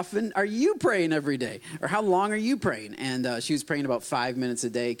 how often are you praying every day? Or how long are you praying? And she was praying about 5 minutes a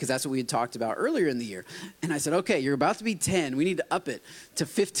day because that's what we had talked about earlier in the year. And I said, okay, you're about to be 10. We need to up it to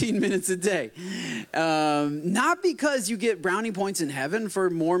 15 minutes a day. Not because you get brownie points in heaven for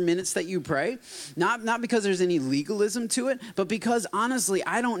more minutes that you pray. Not because there's any legalism to it, but because honestly,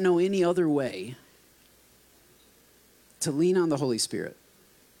 I don't know any other way to lean on the Holy Spirit.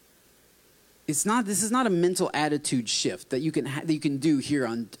 This is not a mental attitude shift that you can do here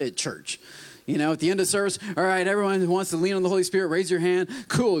at church. At the end of service, all right, everyone who wants to lean on the Holy Spirit, raise your hand.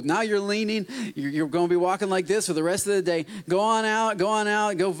 Cool. Now you're leaning. You're going to be walking like this for the rest of the day. Go on out.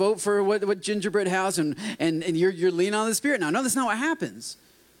 Go vote for what gingerbread house, and you're leaning on the Spirit. Now, no, that's not what happens.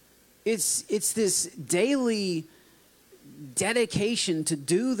 It's this daily dedication to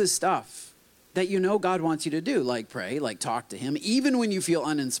do the stuff that God wants you to do, like pray, like talk to him, even when you feel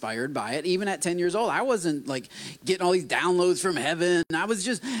uninspired by it. Even at 10 years old, I wasn't like getting all these downloads from heaven. I was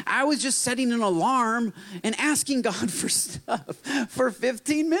just setting an alarm and asking God for stuff for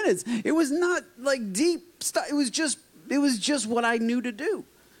 15 minutes. It was not like deep stuff. It was just what I knew to do.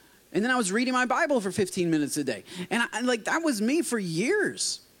 And then I was reading my Bible for 15 minutes a day. And that was me for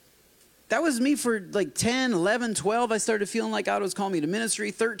years. That was me for like 10, 11, 12. I started feeling like God was calling me to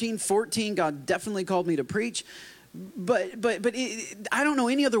ministry. 13, 14, God definitely called me to preach. But I don't know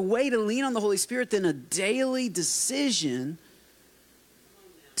any other way to lean on the Holy Spirit than a daily decision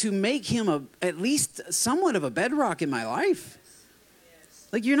to make him at least somewhat of a bedrock in my life.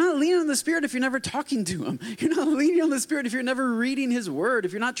 Like, you're not leaning on the Spirit if you're never talking to him. You're not leaning on the Spirit if you're never reading his word,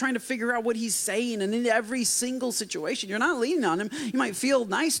 if you're not trying to figure out what he's saying. And in every single situation, you're not leaning on him. You might feel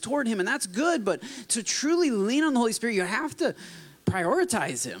nice toward him, and that's good. But to truly lean on the Holy Spirit, you have to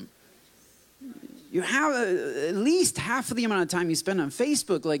prioritize him. You have at least half of the amount of time you spend on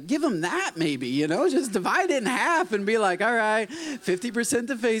Facebook. Like, give him that maybe, just divide it in half and be like, all right, 50%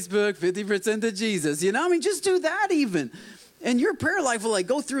 to Facebook, 50% to Jesus. Just do that even. And your prayer life will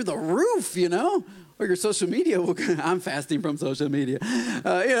go through the roof, or your social media will. I'm fasting from social media.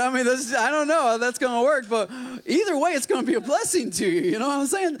 I don't know how that's going to work, but either way, it's going to be a blessing to you. You know what I'm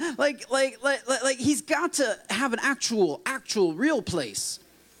saying? Like he's got to have an actual real place.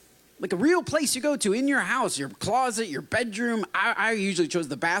 Like a real place you go to in your house, your closet, your bedroom. I usually chose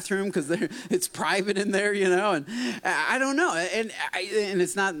the bathroom because it's private in there, and I don't know. And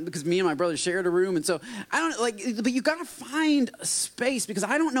it's not because me and my brother shared a room. And so I don't but you got to find a space because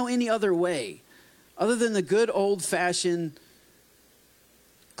I don't know any other way other than the good old fashioned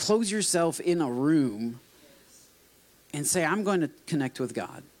close yourself in a room and say, I'm going to connect with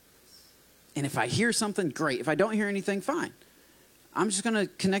God. And if I hear something, great. If I don't hear anything, fine. I'm just going to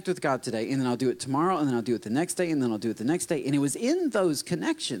connect with God today, and then I'll do it tomorrow, and then I'll do it the next day, and then I'll do it the next day. And it was in those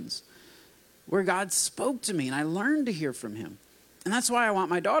connections where God spoke to me, and I learned to hear from him. And that's why I want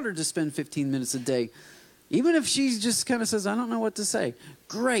my daughter to spend 15 minutes a day. Even if she just kind of says, I don't know what to say.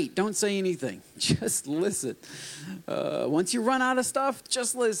 Great, don't say anything. Just listen. Once you run out of stuff,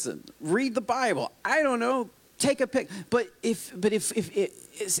 just listen. Read the Bible. I don't know. Take a pic. But if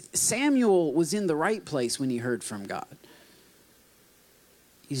Samuel was in the right place when he heard from God.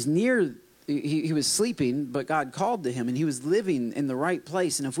 He's near he was sleeping, but God called to him, and he was living in the right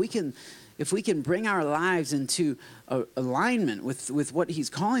place. And if we can bring our lives into alignment with what he's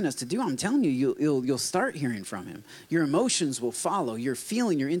calling us to do, I'm telling you, you'll start hearing from him. Your emotions will follow. Your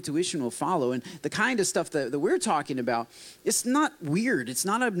feeling, your intuition will follow. And the kind of stuff that we're talking about, it's not weird. It's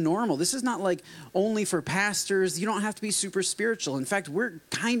not abnormal. This is not like only for pastors. You don't have to be super spiritual. In fact,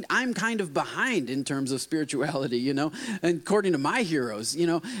 I'm kind of behind in terms of spirituality, you know, and according to my heroes, you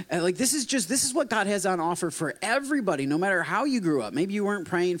know, like this is what God has on offer for everybody, no matter how you grew up. Maybe you weren't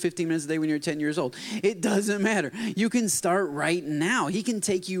praying 15 minutes a day when you were 10 years old. It doesn't matter. You can start right now. He can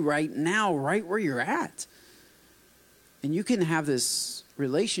take you right now, right where you're at. And you can have this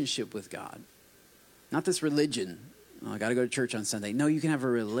relationship with God. Not this religion. Oh, I got to go to church on Sunday. No, you can have a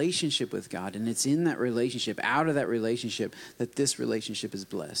relationship with God. And it's in that relationship, out of that relationship, that this relationship is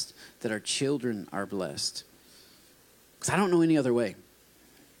blessed. That our children are blessed. Because I don't know any other way.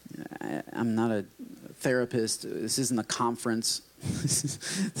 I'm not a therapist. This isn't a conference.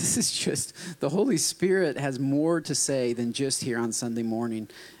 This is just, the Holy Spirit has more to say than just here on Sunday morning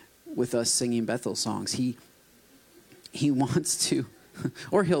with us singing Bethel songs. He wants to,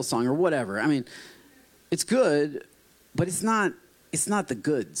 or Hillsong or whatever. I mean, it's good, but it's not the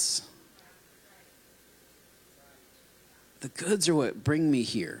goods. The goods are what bring me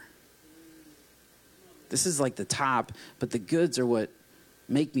here. This is like the top, but the goods are what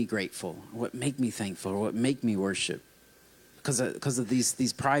make me grateful, what make me thankful, or what make me worship. Because of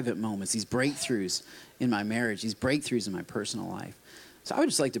these private moments, these breakthroughs in my marriage, these breakthroughs in my personal life. So I would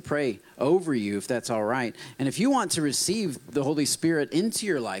just like to pray over you, if that's all right. And if you want to receive the Holy Spirit into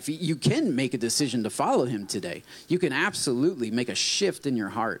your life, you can make a decision to follow him today. You can absolutely make a shift in your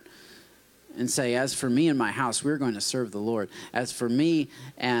heart and say, as for me and my house, we're going to serve the Lord. As for me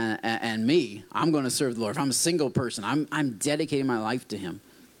and me, I'm going to serve the Lord. If I'm a single person, I'm dedicating my life to him.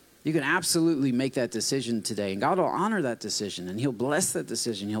 You can absolutely make that decision today, and God will honor that decision, and he'll bless that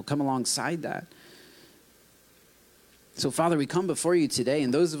decision. He'll come alongside that. So, Father, we come before you today,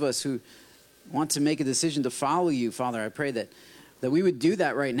 and those of us who want to make a decision to follow you, Father, I pray that we would do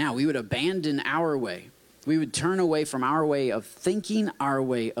that right now. We would abandon our way. We would turn away from our way of thinking, our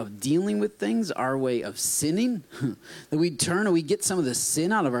way of dealing with things, our way of sinning. That we'd turn and we'd get some of the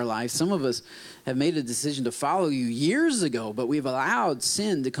sin out of our lives. Some of us have made a decision to follow you years ago, but we've allowed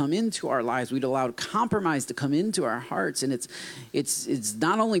sin to come into our lives. We'd allowed compromise to come into our hearts. And it's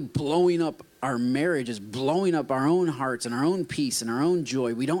not only blowing up our marriage, it's blowing up our own hearts and our own peace and our own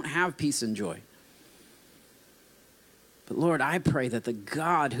joy. We don't have peace and joy. But Lord, I pray that the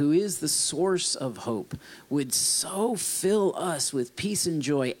God who is the source of hope would so fill us with peace and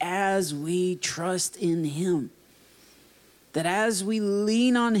joy as we trust in him. That as we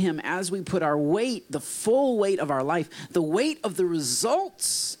lean on him, as we put our weight, the full weight of our life, the weight of the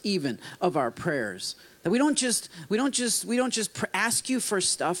results even of our prayers, that we don't just ask you for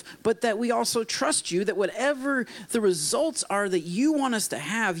stuff, but that we also trust you that whatever the results are that you want us to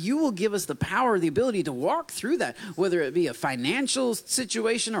have, you will give us the power, the ability to walk through that, whether it be a financial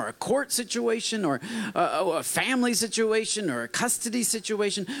situation or a court situation or a family situation or a custody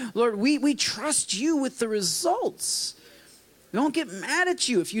situation. Lord, we trust you with the results. We won't get mad at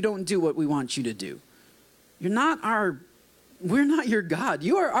you if you don't do what we want you to do. We're not your God.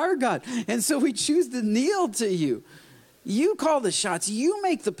 You are our God. And so we choose to kneel to you. You call the shots. You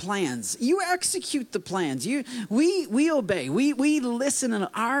make the plans. You execute the plans. We obey. We listen. And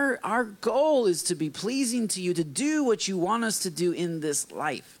our goal is to be pleasing to you, to do what you want us to do in this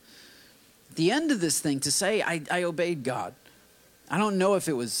life. At the end of this thing, to say, I obeyed God. I don't know if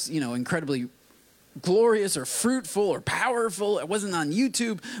it was, incredibly glorious or fruitful or powerful. It wasn't on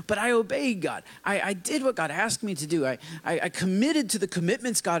YouTube, but I obeyed God. I did what God asked me to do. I committed to the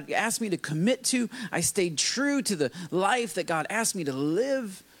commitments God asked me to commit to. I stayed true to the life that God asked me to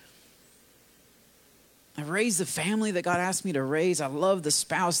live. I raised the family that God asked me to raise. I loved the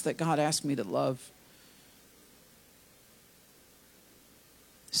spouse that God asked me to love.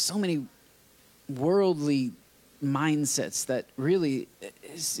 So many worldly mindsets that really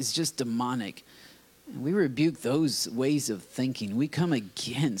is just demonic. We rebuke those ways of thinking. We come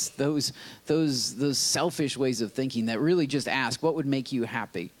against those selfish ways of thinking that really just ask, what would make you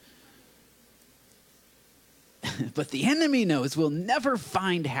happy? But the enemy knows we'll never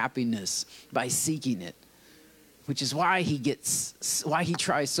find happiness by seeking it, which is why he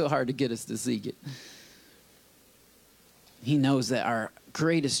tries so hard to get us to seek it. He knows that our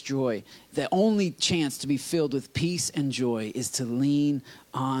greatest joy, the only chance to be filled with peace and joy, is to lean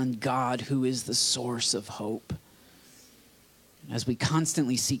on God, who is the source of hope. As we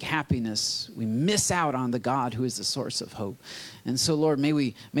constantly seek happiness, we miss out on the God who is the source of hope. And so, Lord, may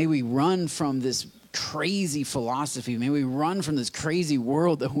we run from this crazy philosophy. May we run from this crazy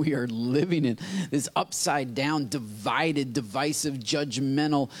world that we are living in, this upside down, divided, divisive,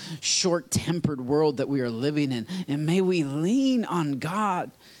 judgmental, short-tempered world that we are living in. And may we lean on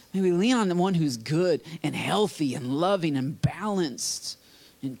God. May we lean on the one who's good and healthy and loving and balanced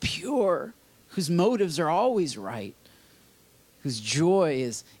and pure, whose motives are always right, whose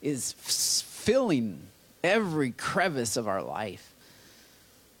joy is filling every crevice of our life.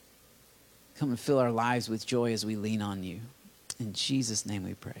 Come and fill our lives with joy as we lean on you. In Jesus' name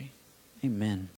we pray. Amen.